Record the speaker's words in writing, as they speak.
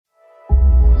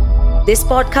This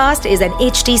podcast is an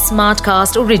HT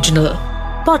Smartcast original.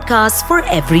 Podcasts for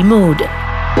every mood.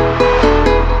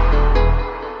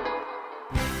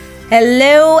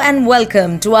 Hello and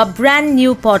welcome to our brand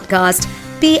new podcast,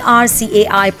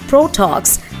 PRCAI Pro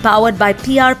Talks, powered by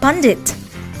PR Pundit.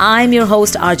 I'm your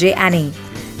host, RJ Annie.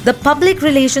 The Public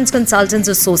Relations Consultants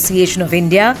Association of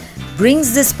India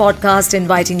brings this podcast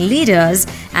inviting leaders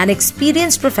and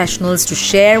experienced professionals to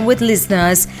share with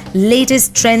listeners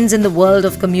latest trends in the world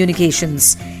of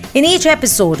communications. In each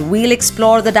episode, we'll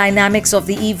explore the dynamics of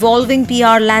the evolving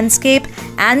PR landscape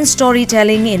and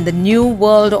storytelling in the new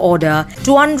world order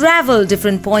to unravel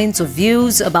different points of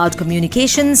views about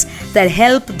communications that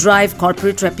help drive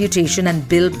corporate reputation and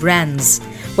build brands.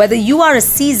 Whether you are a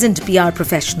seasoned PR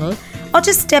professional or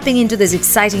just stepping into this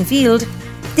exciting field,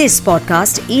 this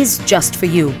podcast is just for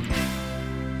you.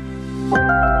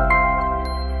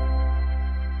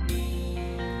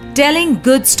 Telling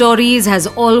good stories has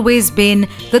always been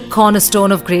the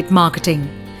cornerstone of great marketing.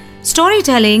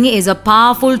 Storytelling is a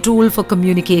powerful tool for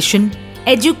communication,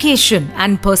 education,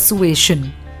 and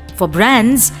persuasion. For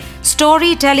brands,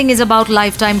 storytelling is about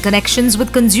lifetime connections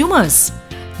with consumers.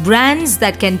 Brands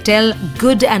that can tell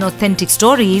good and authentic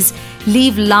stories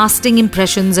leave lasting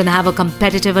impressions and have a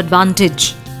competitive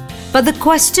advantage. But the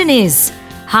question is,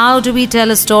 how do we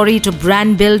tell a story to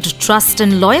brand build trust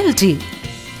and loyalty?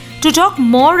 To talk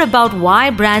more about why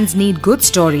brands need good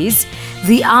stories,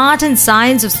 the art and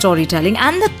science of storytelling,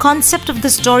 and the concept of the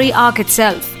story arc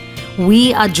itself,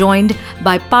 we are joined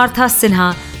by Partha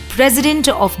Sinha, President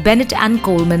of Bennett and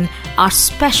Coleman, our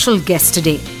special guest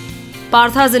today.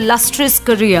 Partha's illustrious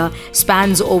career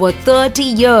spans over 30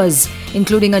 years,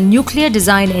 including a nuclear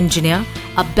design engineer,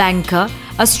 a banker,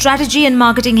 a strategy and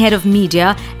marketing head of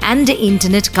media and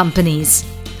internet companies.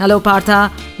 Hello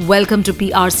Partha, welcome to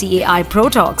PRCAI Pro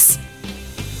Talks.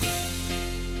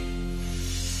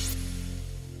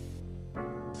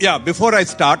 Yeah, before I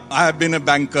start, I have been a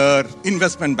banker,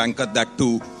 investment banker, that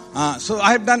too. So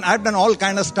I've done all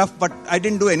kind of stuff, but I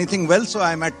didn't do anything well, so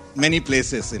I'm at many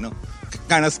places,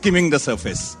 kind of skimming the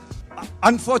surface.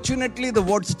 Unfortunately, the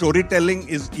word storytelling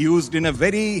is used in a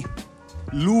very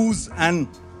loose and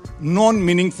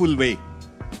non-meaningful way.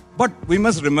 But we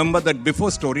must remember that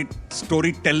before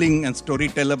storytelling and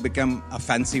storyteller became a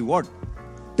fancy word,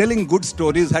 telling good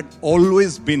stories had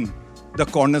always been the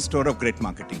cornerstone of great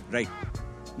marketing, right?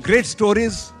 Great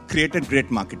stories created great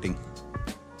marketing.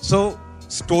 So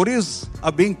stories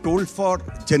are being told for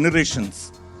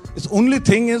generations. The only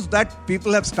thing is that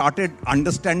people have started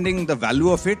understanding the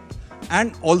value of it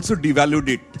and also devalued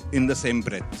it in the same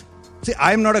breath. See,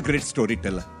 I'm not a great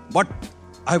storyteller, but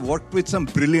I've worked with some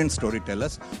brilliant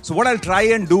storytellers. So what I'll try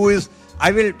and do is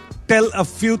I will tell a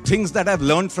few things that I've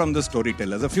learned from the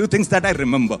storytellers, a few things that I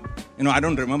remember. I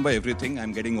don't remember everything.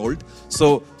 I'm getting old.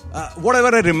 So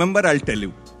whatever I remember, I'll tell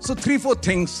you. So 3-4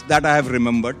 things that I have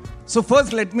remembered. So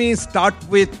first, let me start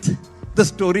with the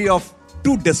story of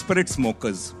two desperate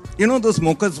smokers. Those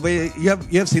smokers where you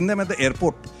have seen them at the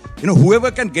airport.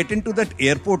 Whoever can get into that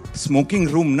airport smoking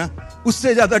room,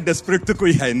 usse zyada desperate to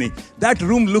koi hai nahi. That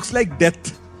room looks like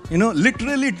death.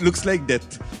 Literally it looks like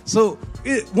death. So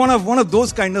one of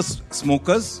those kind of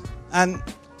smokers, and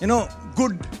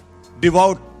good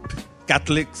devout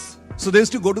Catholics. So they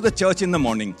used to go to the church in the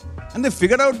morning, and they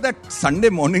figured out that Sunday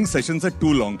morning sessions are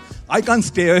too long. I can't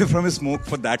stay away from a smoke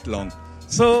for that long.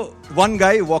 So one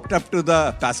guy walked up to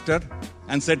the pastor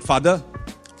and said, "Father,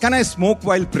 can I smoke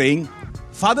while praying?"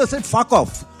 Father said, "Fuck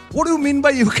off. What do you mean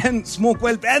by you can smoke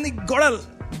while praying?" And he got a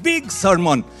big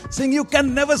sermon saying you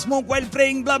can never smoke while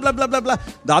praying, blah, blah, blah, blah, blah.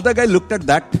 The other guy looked at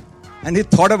that and he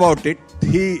thought about it.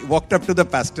 He walked up to the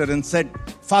pastor and said,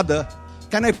 "Father,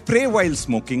 can I pray while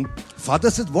smoking?"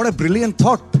 Father said, "What a brilliant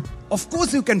thought. Of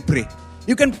course you can pray.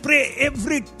 You can pray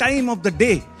every time of the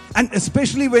day. And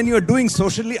especially when you are doing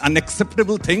socially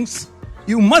unacceptable things,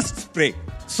 you must pray."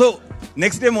 So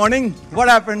next day morning, what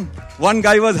happened? One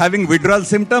guy was having withdrawal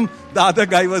symptom. The other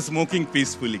guy was smoking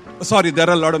peacefully. Sorry, there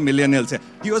are a lot of millennials here.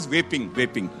 He was vaping,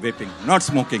 not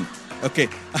smoking. Okay.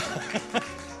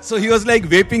 So he was like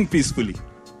vaping peacefully.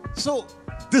 So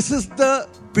this is the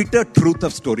bitter truth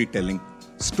of storytelling.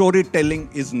 Storytelling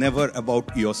is never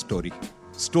about your story.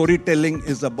 Storytelling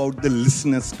is about the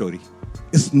listener's story.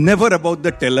 It's never about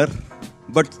the teller,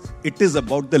 but it is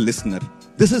about the listener.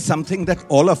 This is something that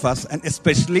all of us, and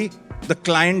especially the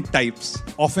client types,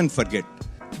 often forget.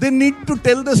 They need to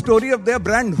tell the story of their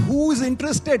brand. Who is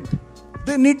interested?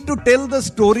 They need to tell the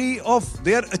story of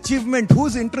their achievement. Who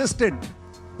is interested?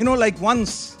 Like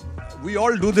once, we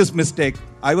all do this mistake.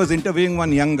 I was interviewing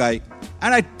one young guy,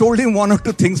 and I told him one or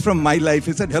two things from my life.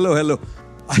 He said, hello.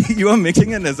 You are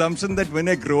making an assumption that when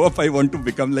I grow up, I want to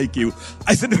become like you.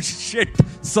 I said, oh shit,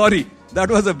 sorry, that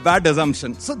was a bad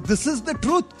assumption. So this is the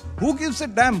truth. Who gives a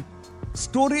damn?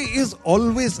 Story is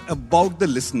always about the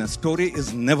listener. Story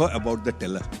is never about the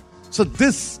teller. So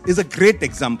this is a great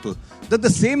example that the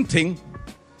same thing,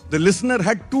 the listener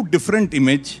had two different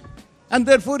images and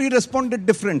therefore he responded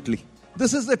differently.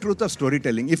 This is the truth of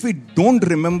storytelling. If we don't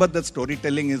remember that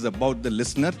storytelling is about the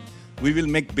listener, we will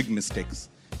make big mistakes.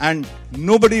 And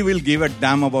nobody will give a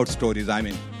damn about stories. I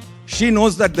mean, she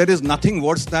knows that there is nothing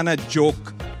worse than a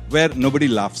joke where nobody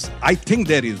laughs. I think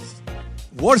there is.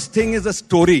 Worst thing is a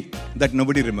story that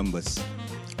nobody remembers.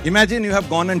 Imagine you have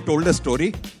gone and told a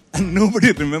story and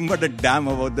nobody remembered a damn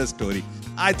about the story.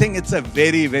 I think it's a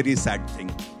very, very sad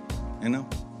thing. You know?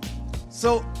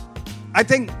 So, I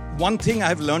think one thing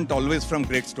I've learned always from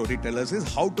great storytellers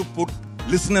is how to put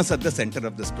listeners at the center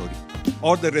of the story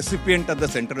or the recipient at the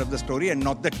center of the story and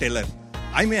not the teller.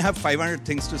 I may have 500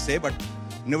 things to say, but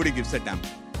nobody gives a damn.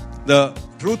 The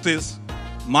truth is,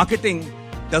 marketing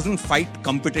doesn't fight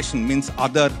competition, means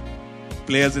other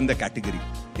players in the category.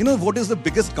 You know what is the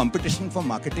biggest competition for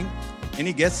marketing?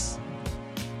 Any guess?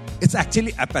 It's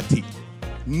actually apathy.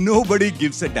 Nobody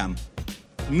gives a damn.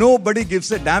 Nobody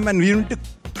gives a damn, and we need to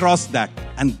cross that.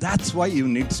 And that's why you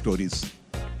need stories.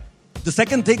 The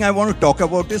second thing I want to talk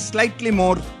about is slightly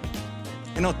more,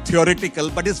 theoretical,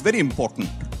 but it's very important.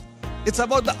 It's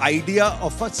about the idea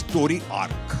of a story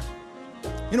arc.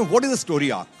 What is a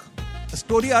story arc? A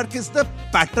story arc is the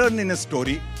pattern in a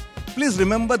story. Please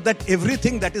remember that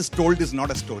everything that is told is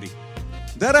not a story.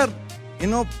 There are,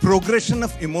 progression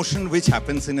of emotion which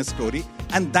happens in a story,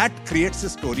 and that creates a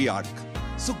story arc.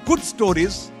 So good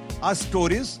stories are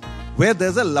stories where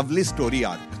there's a lovely story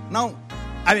arc. Now,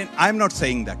 I'm not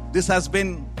saying that. This has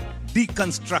been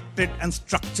deconstructed and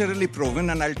structurally proven,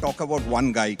 and I'll talk about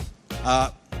one guy.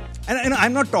 And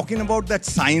I'm not talking about that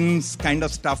science kind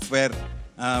of stuff where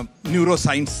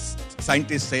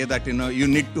scientists say that, you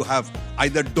need to have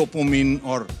either dopamine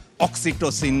or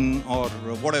oxytocin or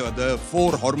whatever, the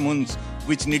 4 hormones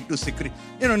which need to secrete.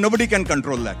 Nobody can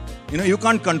control that. You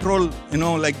can't control,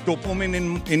 like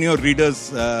dopamine in your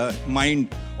reader's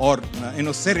mind or,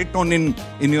 serotonin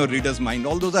in your reader's mind.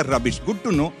 All those are rubbish. Good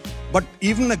to know. But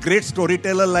even a great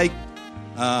storyteller like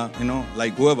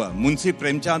whoever, Munshi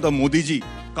Premchand or Modi ji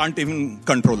can't even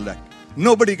control that.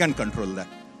 Nobody can control that.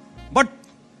 But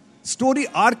story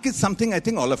arc is something I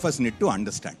think all of us need to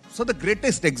understand. So the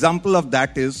greatest example of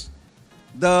that is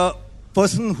the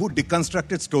person who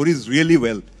deconstructed stories really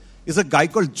well is a guy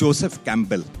called Joseph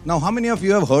Campbell. Now, how many of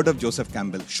you have heard of Joseph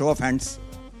Campbell? Show of hands.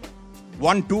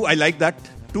 1, 2, I like that.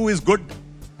 2 is good.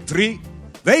 3,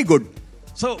 very good.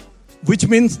 So, which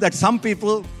means that some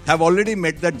people have already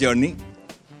made that journey.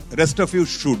 The rest of you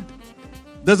should.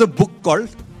 There's a book called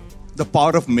The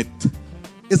Power of Myth.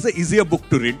 It's the easier book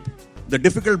to read. The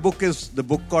difficult book is the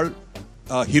book called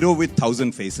Hero with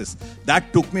 1,000 Faces.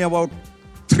 That took me about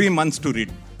 3 months to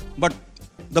read. But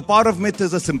The Power of Myth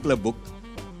is a simpler book.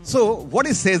 So what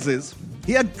he says is,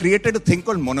 he had created a thing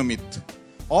called monomyth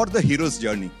or the hero's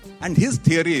journey. And his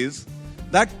theory is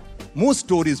that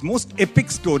most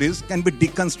epic stories can be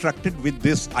deconstructed with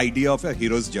this idea of a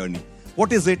hero's journey.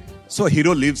 What is it? So a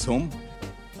hero leaves home.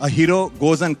 A hero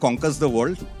goes and conquers the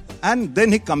world. And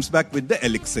then he comes back with the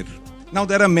elixir. Now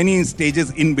there are many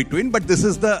stages in between, but this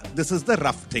is the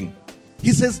rough thing.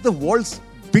 He says the world's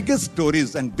biggest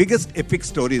stories and biggest epic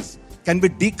stories can be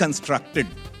deconstructed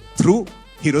through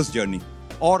hero's journey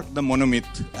or the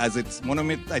monomyth, as it's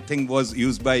monomyth I think was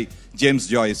used by James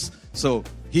Joyce. So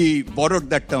he borrowed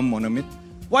that term monomyth.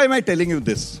 Why am I telling you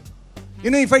this?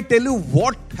 If I tell you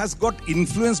what has got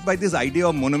influenced by this idea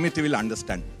of monomyth, you will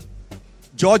understand.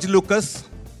 George Lucas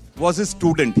was his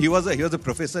student. He was a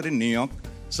professor in New York.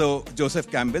 So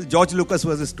Joseph Campbell, George Lucas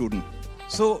was a student.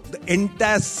 So the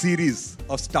entire series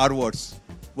of Star Wars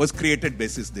was created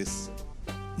basis this.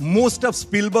 Most of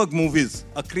Spielberg movies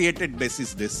are created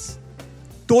basis this.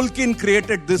 Tolkien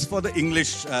created this for the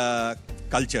English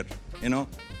culture,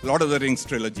 Lord of the Rings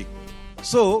trilogy.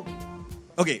 So,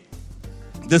 okay,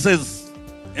 this is,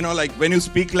 like when you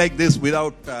speak like this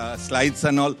without slides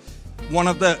and all, one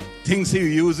of the things you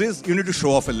use is you need to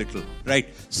show off a little, right?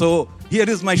 So here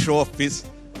is my show off piece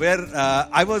where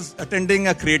I was attending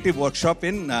a creative workshop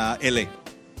in LA.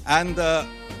 And the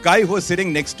guy who was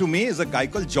sitting next to me is a guy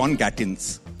called John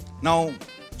Gattins. Now,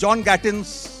 John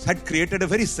Gattins had created a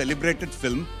very celebrated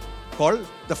film called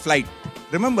The Flight.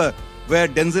 Remember where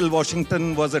Denzel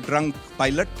Washington was a drunk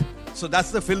pilot? So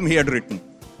that's the film he had written.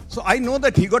 So I know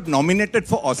that he got nominated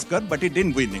for Oscar, but he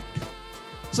didn't win it.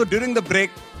 So during the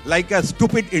break, like a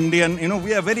stupid Indian,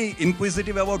 we are very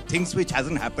inquisitive about things which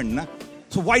hasn't happened. Na?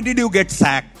 So why did you get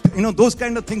sacked? Those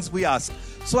kind of things we asked.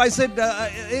 So I said,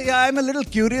 I'm a little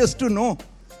curious to know.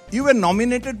 You were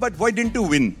nominated, but why didn't you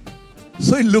win?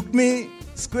 So he looked me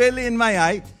squarely in my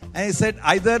eye and he said,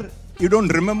 either you don't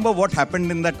remember what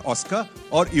happened in that Oscar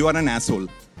or you are an asshole.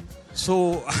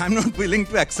 So I'm not willing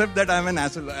to accept that I'm an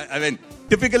asshole. I mean,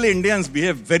 typically Indians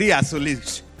behave very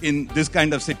asshole-ish in this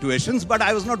kind of situations, but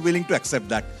I was not willing to accept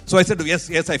that. So I said,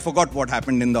 yes, I forgot what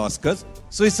happened in the Oscars.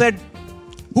 So he said,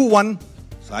 who won?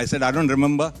 So I said, I don't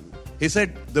remember. He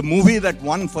said, the movie that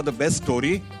won for the best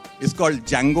story is called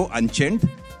Django Unchained,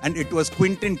 and it was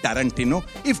Quentin Tarantino.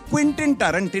 If Quentin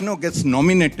Tarantino gets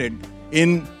nominated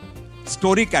in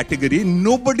story category,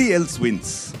 nobody else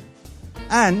wins.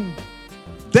 And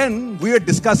then we were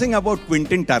discussing about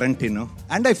Quentin Tarantino,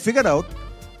 and I figured out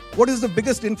what is the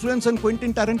biggest influence on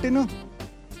Quentin Tarantino?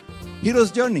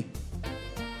 Hero's Journey.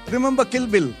 Remember Kill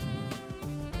Bill?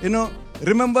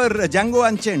 Remember Django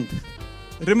Unchained?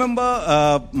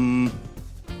 Remember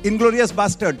Inglourious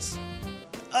Bastards?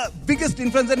 Biggest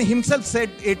influence, and he himself said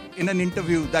it in an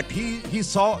interview that he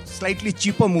saw slightly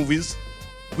cheaper movies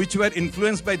which were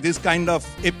influenced by this kind of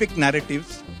epic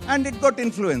narratives, and it got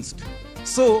influenced.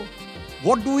 So,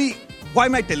 why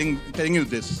am I telling you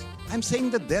this? I'm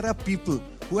saying that there are people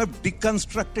who have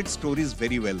deconstructed stories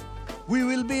very well. We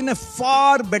will be in a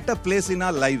far better place in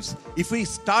our lives if we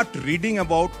start reading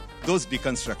about those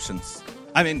deconstructions.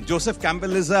 I mean, Joseph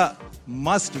Campbell is a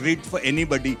must read for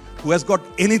anybody who has got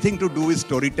anything to do with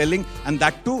storytelling, and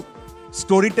that too,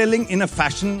 storytelling in a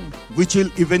fashion which will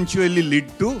eventually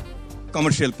lead to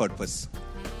commercial purpose.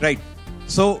 Right?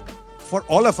 So, for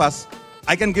all of us,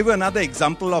 I can give you another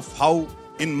example of how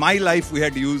in my life we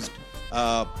had used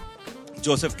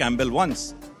Joseph Campbell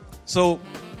once. So,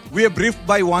 we were briefed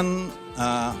by one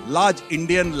large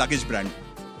Indian luggage brand.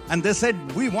 And they said,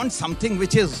 we want something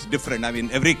which is different. I mean,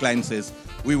 every client says,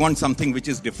 we want something which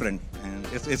is different. And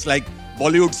it's like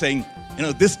Bollywood saying,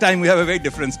 this time we have a very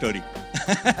different story.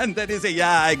 And then they say,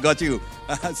 yeah, I got you.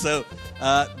 So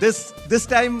this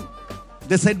time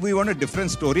they said, we want a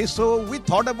different story. So we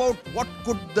thought about what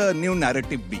could the new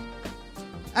narrative be.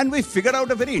 And we figured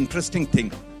out a very interesting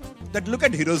thing. That look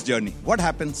at Hero's Journey. What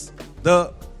happens?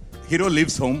 The hero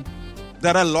leaves home.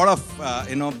 There are a lot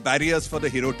of barriers for the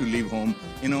hero to leave home.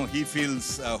 He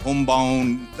feels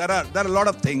homebound. There are a lot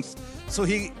of things. So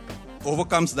he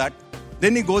overcomes that.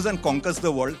 Then he goes and conquers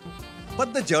the world.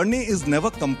 But the journey is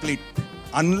never complete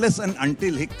unless and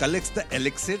until he collects the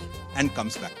elixir and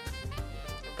comes back.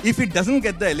 If he doesn't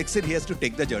get the elixir, he has to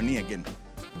take the journey again.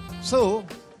 So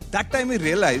that time he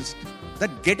realized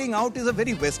that getting out is a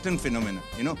very Western phenomenon.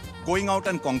 Going out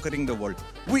and conquering the world.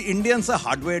 We Indians are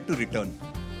hardwired to return.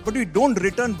 But we don't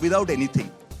return without anything.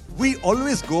 We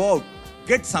always go out,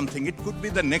 get something. It could be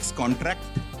the next contract.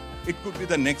 It could be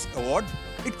the next award.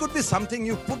 It could be something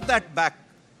you put that back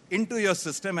into your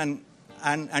system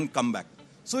and come back.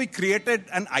 So he created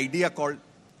an idea called,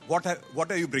 what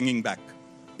are you bringing back?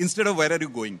 Instead of where are you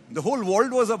going? The whole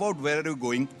world was about where are you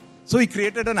going. So he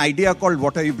created an idea called,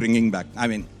 what are you bringing back? I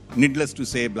mean, needless to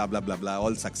say, blah, blah, blah, blah,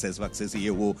 all success,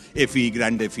 EO, FE,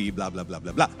 grand FE, blah, blah, blah,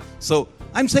 blah, blah. So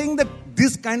I'm saying that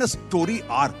this kind of story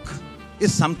arc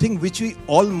is something which we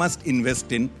all must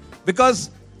invest in, because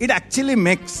it actually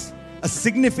makes a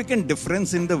significant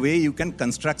difference in the way you can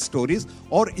construct stories,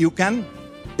 or you can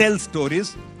tell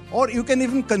stories, or you can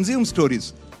even consume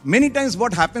stories. Many times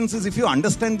what happens is, if you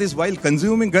understand this while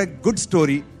consuming a good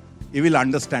story, you will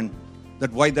understand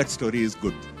that why that story is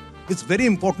good. It's very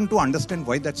important to understand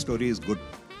why that story is good.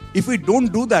 If we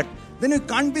don't do that, then we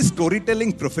can't be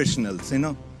storytelling professionals,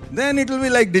 Then it will be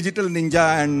like digital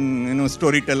ninja and,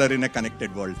 storyteller in a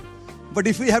connected world. But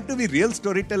if we have to be real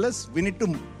storytellers, we need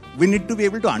to be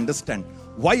able to understand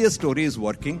why a story is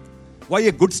working, why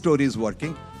a good story is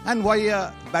working, and why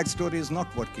a bad story is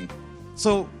not working.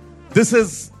 So this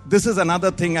is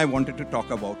another thing I wanted to talk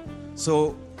about.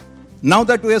 So now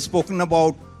that we have spoken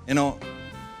about,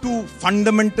 two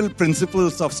fundamental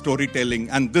principles of storytelling,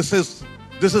 and this is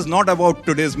not about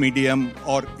today's medium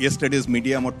or yesterday's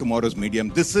medium or tomorrow's medium.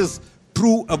 This is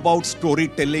true about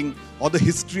storytelling or the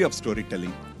history of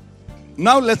storytelling.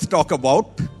 Now let's talk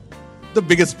about the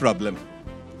biggest problem.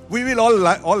 We will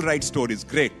all write stories,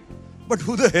 great. But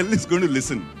who the hell is going to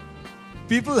listen?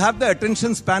 People have the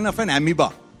attention span of an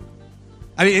amoeba.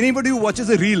 I mean, anybody who watches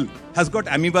a reel has got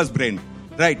amoeba's brain,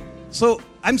 right? So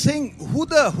I'm saying, who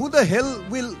the hell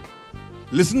will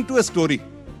listen to a story?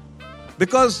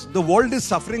 Because the world is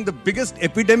suffering. The biggest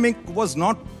epidemic was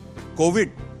not COVID.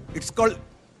 It's called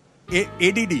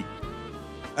ADD,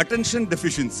 attention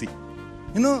deficiency.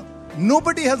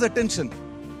 Nobody has attention.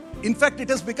 In fact, it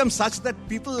has become such that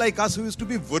people like us who used to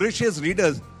be voracious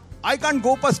readers, I can't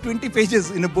go past 20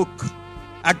 pages in a book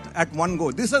at one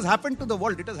go. This has happened to the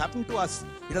world. It has happened to us.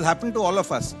 It has happened to all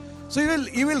of us. So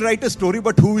you will write a story,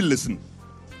 but who will listen?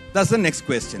 That's the next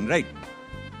question, right?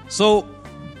 So,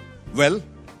 well,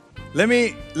 let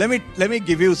me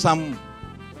give you some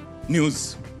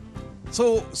news.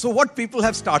 So what people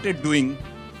have started doing,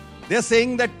 they're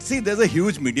saying that, see, there's a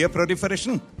huge media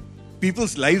proliferation.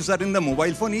 People's lives are in the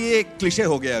mobile phone. Ye ek cliche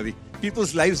ho gaya abhi.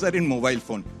 People's lives are in mobile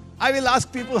phone. I will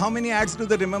ask people how many ads do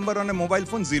they remember on a mobile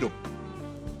phone? 0.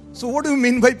 So what do you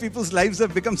mean by people's lives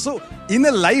have become? So in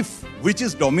a life which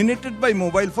is dominated by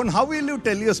mobile phone, how will you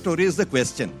tell your story is the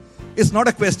question. It's not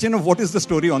a question of what is the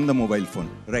story on the mobile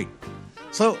phone, right?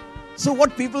 So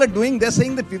what people are doing, they're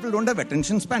saying that people don't have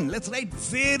attention span. Let's write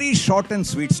very short and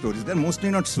sweet stories. They're mostly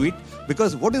not sweet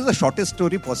because what is the shortest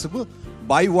story possible?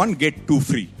 Buy one, get 2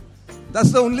 free.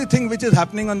 That's the only thing which is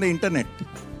happening on the internet.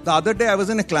 The other day I was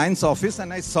in a client's office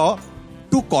and I saw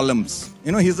 2 columns.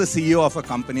 He's the CEO of a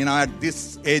company. Now at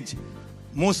this age,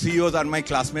 most CEOs are my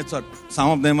classmates or some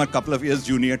of them are a couple of years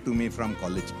junior to me from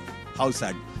college. How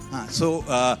sad.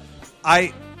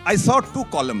 I saw 2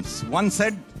 columns. One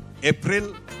said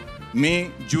April,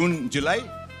 May, June, July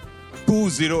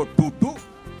 2022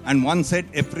 and one said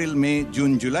April, May,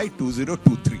 June, July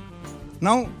 2023.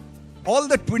 Now, all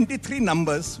the 23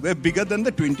 numbers were bigger than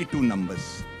the 22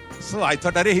 numbers. So I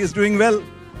thought, Arey, he's doing well.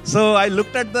 So I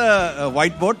looked at the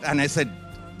whiteboard and I said,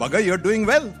 Bugger, you're doing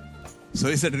well. So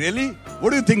he said, really?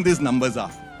 What do you think these numbers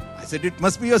are? I said, it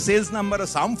must be your sales number or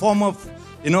some form of,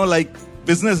 like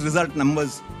business result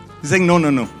numbers. He's saying,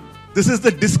 no. This is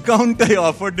the discount I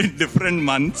offered in different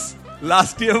months,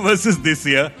 last year versus this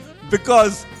year,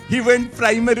 because he went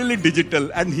primarily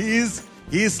digital and he is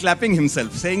slapping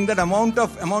himself, saying that amount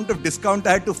of discount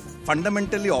I had to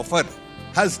fundamentally offer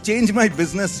has changed my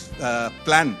business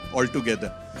plan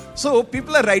altogether. So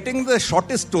people are writing the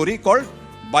shortest story called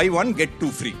buy one, get 2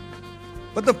 free.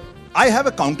 But I have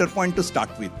a counterpoint to start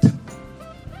with.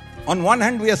 On one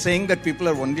hand, we are saying that people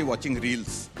are only watching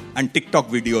reels and TikTok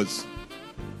videos.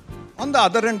 On the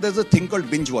other hand, there's a thing called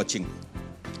binge watching.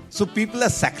 So people are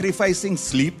sacrificing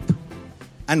sleep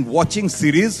and watching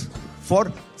series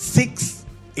for 6,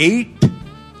 8,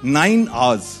 9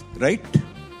 hours, right?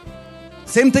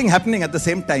 Same thing happening at the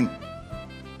same time.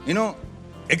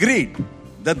 Agreed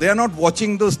that they are not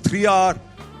watching those 3-hour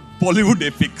Bollywood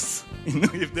epics.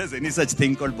 If there's any such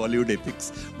thing called Bollywood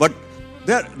epics. But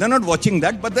they're not watching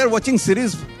that, but they're watching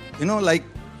series, like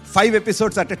 5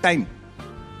 episodes at a time.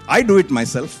 I do it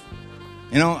myself.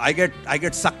 I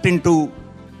get sucked into,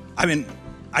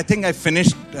 I think I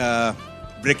finished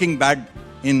Breaking Bad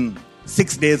in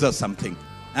 6 days or something.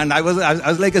 And I was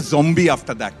like a zombie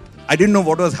after that. I didn't know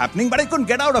what was happening, but I couldn't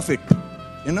get out of it.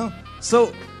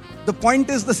 So the point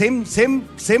is the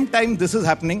same time this is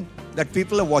happening, that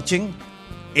people are watching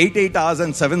 8 hours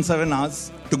and 7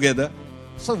 hours together.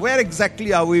 So where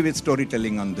exactly are we with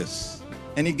storytelling on this?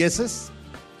 Any guesses?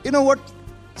 You know what?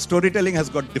 Storytelling has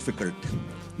got difficult.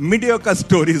 Mediocre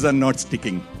stories are not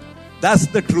sticking. That's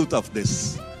the truth of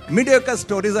this. Mediocre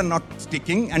stories are not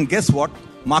sticking, and guess what?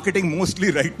 Marketing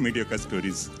mostly write mediocre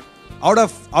stories. Out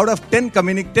of 10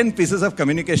 pieces of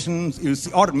communication you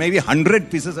see, or maybe 100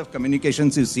 pieces of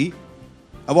communications you see,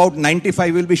 about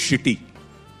 95 will be shitty.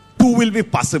 2 will be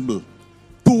passable.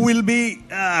 2 will be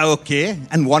okay,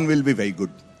 and 1 will be very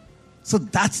good. So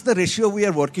that's the ratio we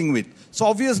are working with. So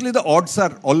obviously the odds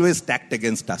are always stacked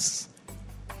against us.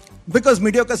 Because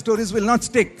mediocre stories will not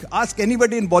stick. Ask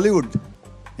anybody in Bollywood.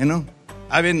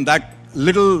 That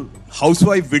little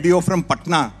housewife video from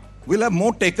Patna will have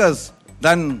more takers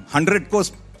than 100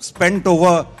 crores spent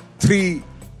over 3,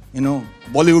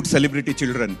 Bollywood celebrity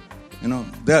children.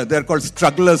 They're called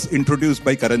strugglers introduced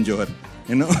by Karan Johar.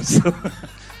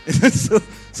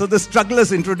 So the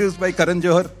strugglers introduced by Karan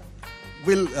Johar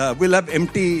will have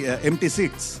empty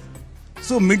seats.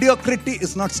 So mediocrity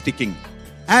is not sticking.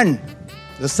 And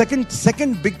the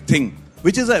second big thing,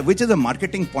 which is a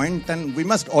marketing point, and we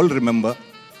must all remember,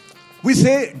 we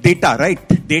say data,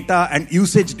 right? Data and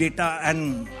usage data,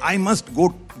 and I must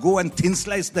go and thin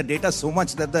slice the data so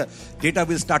much that the data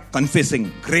will start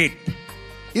confessing. Great.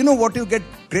 You know what you get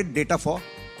great data for?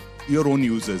 Your own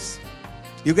users.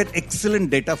 You get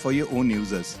excellent data for your own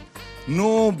users.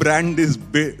 No brand is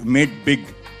made big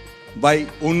by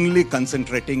only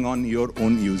concentrating on your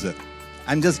own user.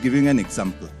 I'm just giving an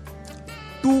example.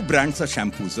 2 brands are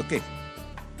shampoos, okay?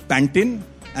 Pantene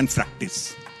and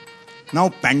Fractis. Now,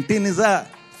 Pantene is a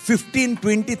 15,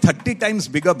 20, 30 times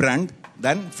bigger brand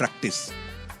than Fractis.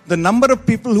 The number of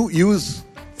people who use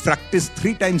Fractis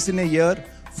 3 times in a year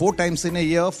 4 times in a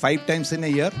year, 5 times in a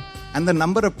year, and the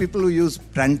number of people who use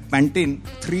Pantene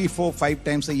 3, 4, 5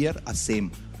 times a year are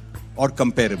same or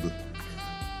comparable.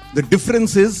 The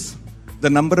difference is the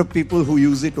number of people who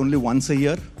use it only once a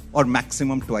year or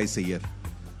maximum twice a year.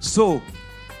 So,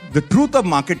 the truth of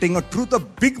marketing or truth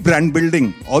of big brand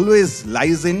building always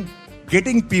lies in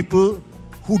getting people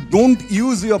who don't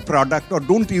use your product or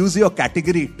don't use your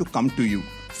category to come to you.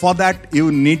 For that,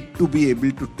 you need to be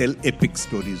able to tell epic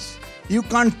stories. You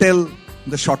can't tell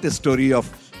the shortest story of,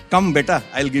 come beta,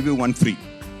 I'll give you one free.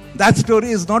 That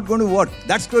story is not going to work.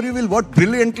 That story will work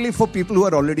brilliantly for people who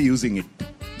are already using it.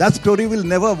 That story will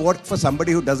never work for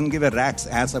somebody who doesn't give a rat's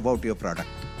ass about your product.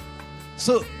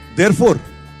 So, therefore,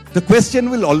 the question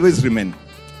will always remain,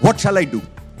 what shall I do?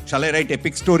 Shall I write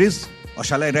epic stories? Or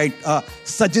shall I write a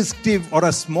suggestive or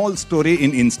a small story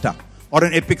in Insta? Or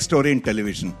an epic story in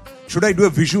television? Should I do a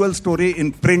visual story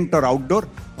in print or outdoor?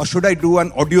 Or should I do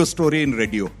an audio story in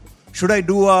radio? Should I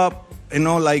do a,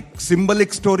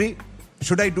 symbolic story?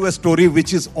 Should I do a story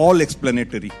which is all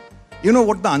explanatory? You know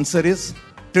what the answer is?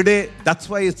 Today, that's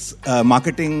why its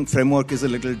marketing framework is a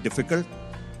little difficult.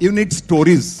 You need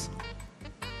stories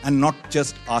and not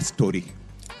just a story.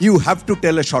 You have to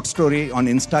tell a short story on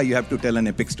Insta. You have to tell an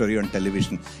epic story on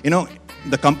television.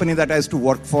 The company that I used to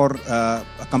work for, a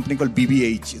company called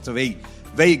BBH, it's a very,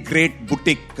 very great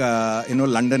boutique,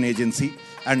 London agency.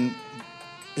 And,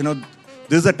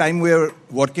 this is a time we are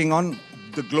working on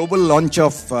the global launch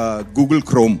of Google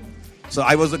Chrome. So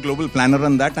I was a global planner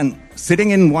on that. And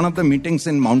sitting in one of the meetings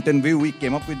in Mountain View, we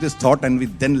came up with this thought and we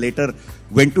then later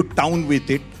went to town with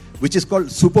it, which is called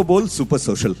Super Bowl Super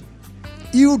Social.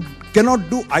 You cannot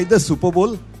do either Super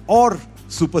Bowl or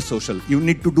Super Social. You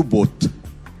need to do both.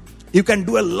 You can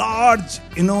do a large,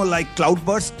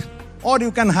 cloudburst, or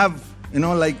you can have,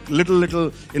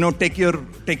 little, take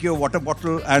your water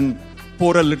bottle and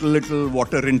pour a little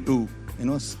water into,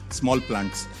 small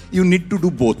plants. You need to do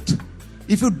both.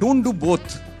 If you don't do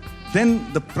both,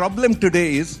 then the problem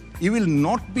today is you will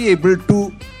not be able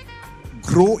to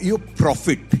grow your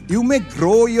profit. You may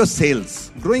grow your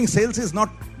sales. Growing sales is not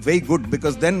very good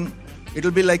because then it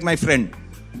will be like my friend.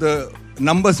 The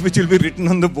numbers which will be written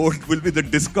on the board will be the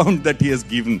discount that he has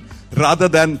given rather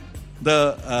than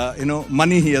the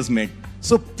money he has made.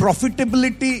 So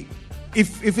profitability,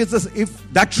 if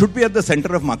that should be at the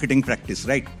center of marketing practice,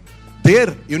 right?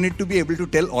 There you need to be able to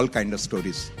tell all kinds of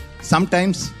stories.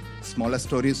 Sometimes smaller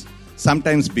stories,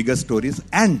 sometimes bigger stories.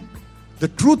 And the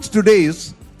truth today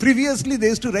is, previously they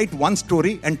used to write one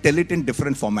story and tell it in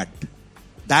different format.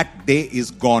 That day is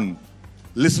gone.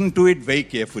 Listen to it very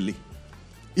carefully.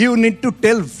 You need to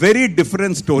tell very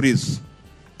different stories.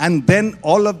 And then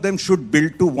all of them should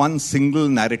build to one single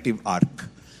narrative arc.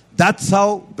 That's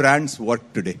how brands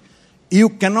work today. You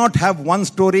cannot have one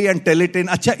story and tell it in,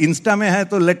 Acha, Insta mein hai,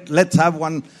 to let's have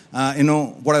one,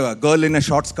 girl in a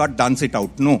short skirt, dance it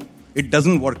out. No, it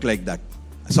doesn't work like that.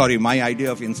 Sorry, my idea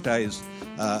of Insta is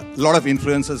a lot of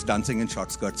influencers dancing in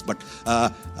short skirts, but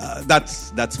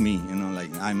that's me,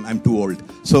 I'm too old.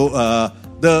 So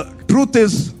the truth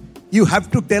is, you have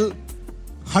to tell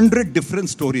 100 different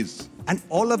stories, and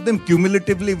all of them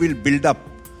cumulatively will build up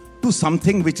to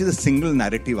something which is a single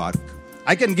narrative arc.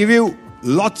 I can give you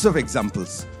lots of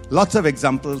examples.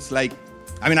 Like,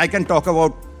 I can talk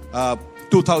about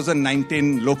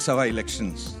 2019 Lok Sabha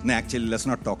elections. No, actually, let's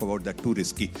not talk about that. Too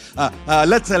risky.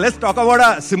 Let's talk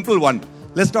about a simple one.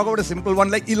 Let's talk about a simple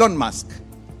one like Elon Musk.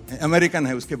 American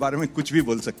hai, uske baare mein kuch bhi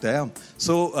bol sakte hai hum.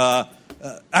 So,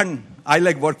 and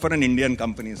I work for an Indian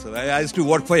company. So I used to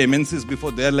work for MNCs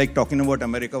before. They're talking about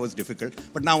America was difficult,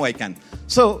 but now I can.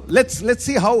 So let's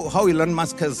see how Elon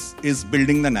Musk is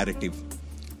building the narrative.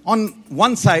 On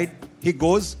one side, he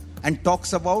goes and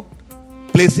talks about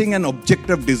placing an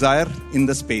object of desire in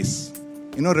the space.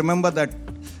 Remember that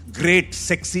great,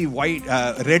 sexy, white,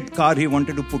 red car he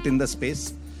wanted to put in the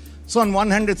space? So on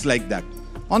one hand, it's like that.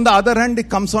 On the other hand, he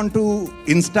comes on to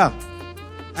Insta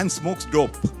and smokes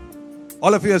dope.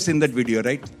 All of you have seen that video,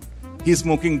 right? He's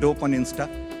smoking dope on Insta.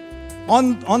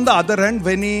 On the other hand,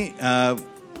 when he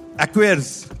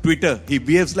acquires Twitter, he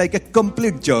behaves like a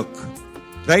complete jerk,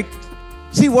 right?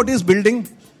 See what he's building?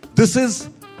 This is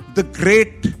the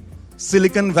great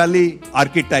Silicon Valley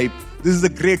archetype. This is the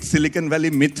great Silicon Valley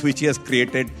myth which he has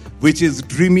created, which is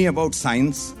dreamy about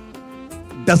science,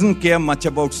 doesn't care much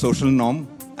about social norm,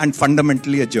 and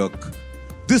fundamentally a jerk.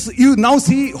 This, you now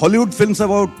see Hollywood films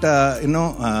about,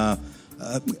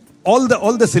 all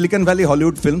the Silicon Valley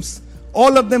Hollywood films,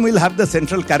 all of them will have the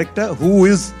central character who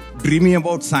is dreamy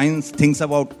about science, thinks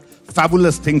about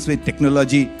fabulous things with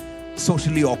technology,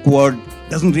 socially awkward,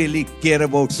 doesn't really care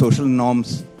about social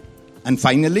norms, and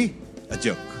finally, a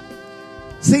jerk.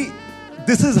 See,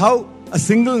 this is how a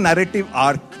single narrative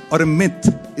arc or a myth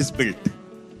is built.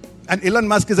 And Elon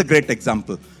Musk is a great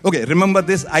example. Okay, remember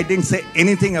this, I didn't say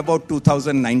anything about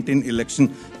 2019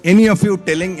 election. Any of you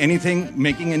telling anything,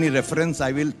 making any reference,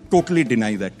 I will totally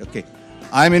deny that, okay?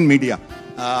 I am in media.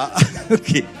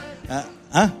 Okay.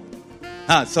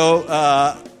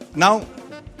 Now,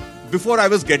 before I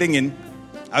was getting in,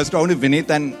 I was talking to Vineet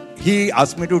and he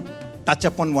asked me to touch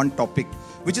upon one topic,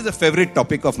 which is a favorite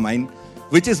topic of mine,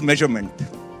 which is measurement.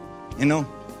 You know,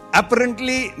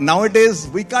 apparently nowadays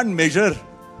we can't measure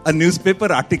a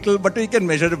newspaper article, but we can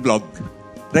measure a blog,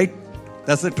 right?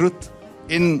 That's the truth.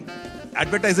 In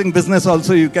advertising business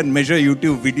also, you can measure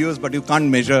YouTube videos, but you can't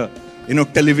measure,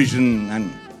 television.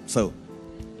 And so,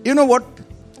 you know what?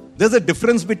 There's a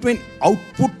difference between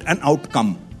output and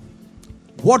outcome.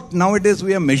 What nowadays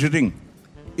we are measuring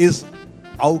is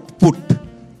output,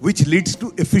 which leads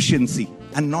to efficiency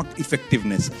and not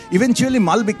effectiveness. Eventually,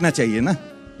 maal bikna chahiye na?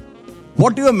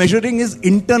 What you are measuring is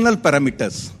internal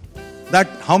parameters. That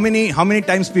how many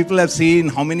times people have seen,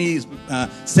 how many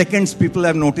seconds people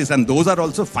have noticed, and those are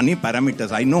also funny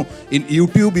parameters. I know in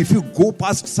YouTube, if you go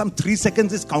past some 3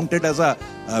 seconds, is counted as a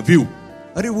view.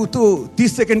 अरे वो तो 30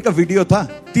 second का video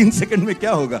था, 3 second में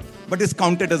क्या होगा? But it's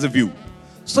counted as a view.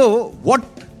 So what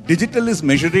digital is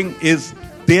measuring is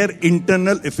their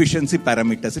internal efficiency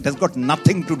parameters. It has got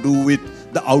nothing to do with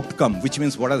the outcome, which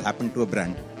means what has happened to a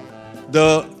brand.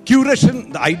 The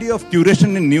curation, the idea of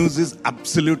curation in news is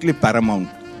absolutely paramount.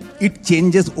 It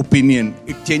changes opinion.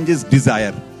 It changes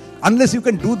desire. Unless you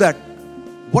can do that,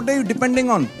 what are you depending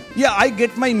on? Yeah, I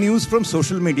get my news from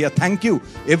social media. Thank you.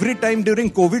 Every time during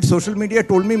COVID, social media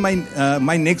told me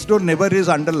my next door neighbor is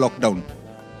under lockdown.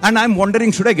 And I'm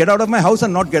wondering, should I get out of my house or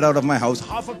not get out of my house?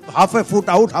 Half a foot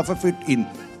out, half a foot in.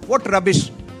 What rubbish.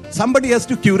 Somebody has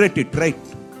to curate it, right?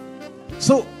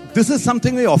 So, this is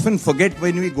something we often forget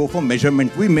when we go for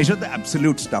measurement. We measure the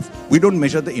absolute stuff. We don't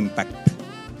measure the impact.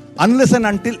 Unless and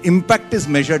until impact is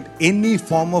measured, any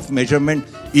form of measurement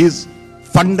is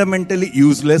fundamentally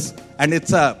useless. And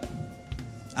it's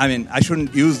I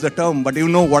shouldn't use the term, but you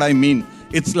know what I mean.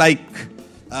 It's like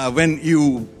when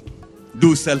you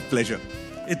do self-pleasure.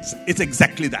 It's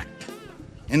exactly that.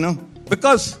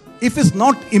 Because if it's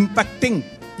not impacting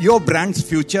your brand's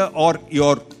future or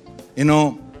your,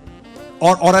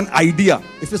 or an idea,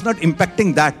 if it's not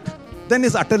impacting that, then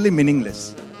it's utterly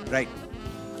meaningless, right?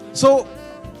 So,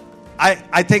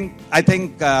 I think I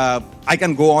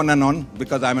can go on and on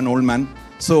because I'm an old man.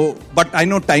 So, but I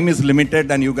know time is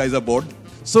limited and you guys are bored.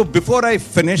 So, before I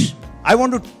finish, I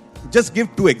want to just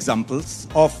give 2 examples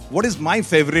of what is my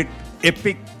favorite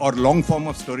epic or long form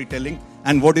of storytelling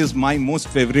and what is my most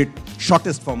favorite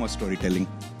shortest form of storytelling.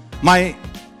 My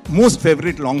most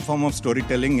favorite long form of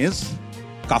storytelling is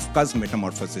Kafka's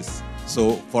Metamorphosis.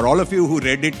 So, for all of you who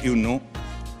read it, you know.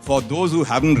 For those who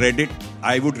haven't read it,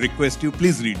 I would request you,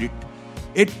 please read it.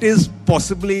 It is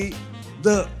possibly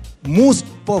the most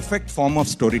perfect form of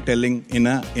storytelling in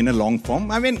a long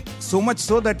form. I mean, so much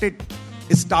so that it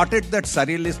started that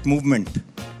surrealist movement,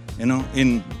 in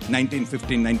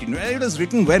 1915, it was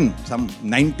written when? Some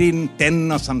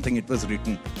 1910 or something it was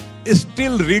written. It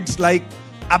still reads like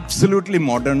absolutely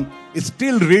modern. It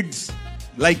still reads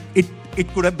like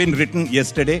it could have been written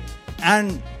yesterday,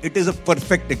 and it is a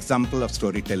perfect example of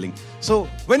storytelling. So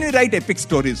when we write epic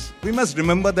stories, we must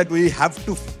remember that we have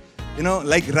to,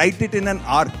 write it in an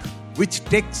arc which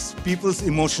takes people's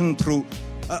emotion through.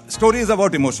 Story is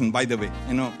about emotion, by the way.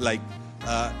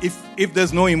 If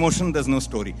there's no emotion, there's no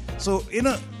story. So,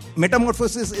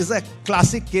 Metamorphosis is a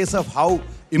classic case of how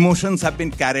emotions have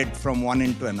been carried from one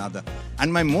into another.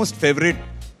 And my most favorite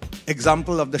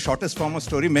example of the shortest form of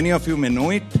story, many of you may know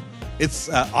it. It's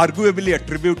arguably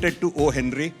attributed to O.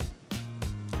 Henry,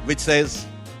 which says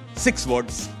 6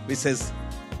 words, which says,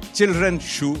 children's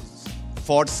shoes,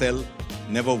 for sale,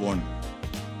 never worn.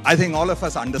 I think all of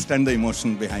us understand the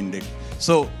emotion behind it.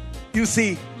 So, you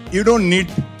see, you don't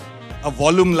need a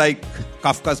volume like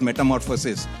Kafka's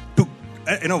Metamorphosis to,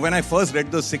 when I first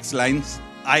read those 6 lines,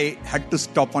 I had to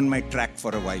stop on my track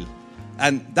for a while.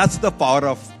 And that's the power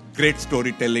of great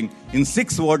storytelling. In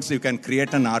 6 words, you can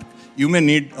create an arc. You may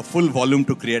need a full volume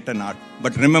to create an arc.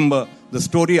 But remember, the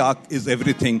story arc is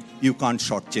everything. You can't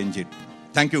shortchange it.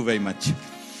 Thank you very much.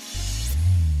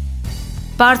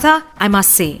 Partha, I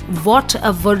must say, what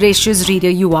a voracious reader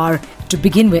you are to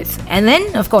begin with. And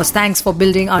then, of course, thanks for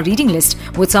building our reading list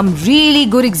with some really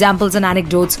good examples and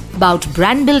anecdotes about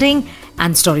brand building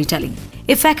and storytelling.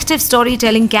 Effective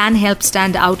storytelling can help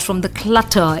stand out from the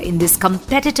clutter in this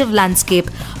competitive landscape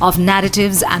of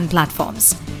narratives and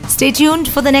platforms. Stay tuned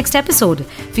for the next episode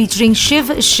featuring Shiv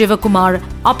Shivakumar,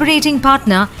 Operating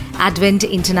Partner, Advent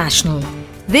International.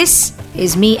 This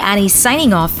is me, Annie,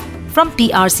 signing off from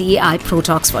PRCAI Pro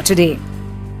Talks for today.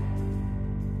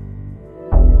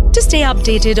 To stay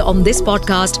updated on this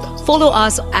podcast, follow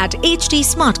us at HT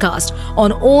Smartcast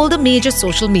on all the major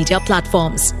social media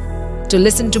platforms. To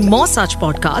listen to more such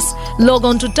podcasts, log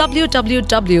on to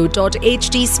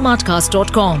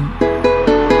www.htsmartcast.com.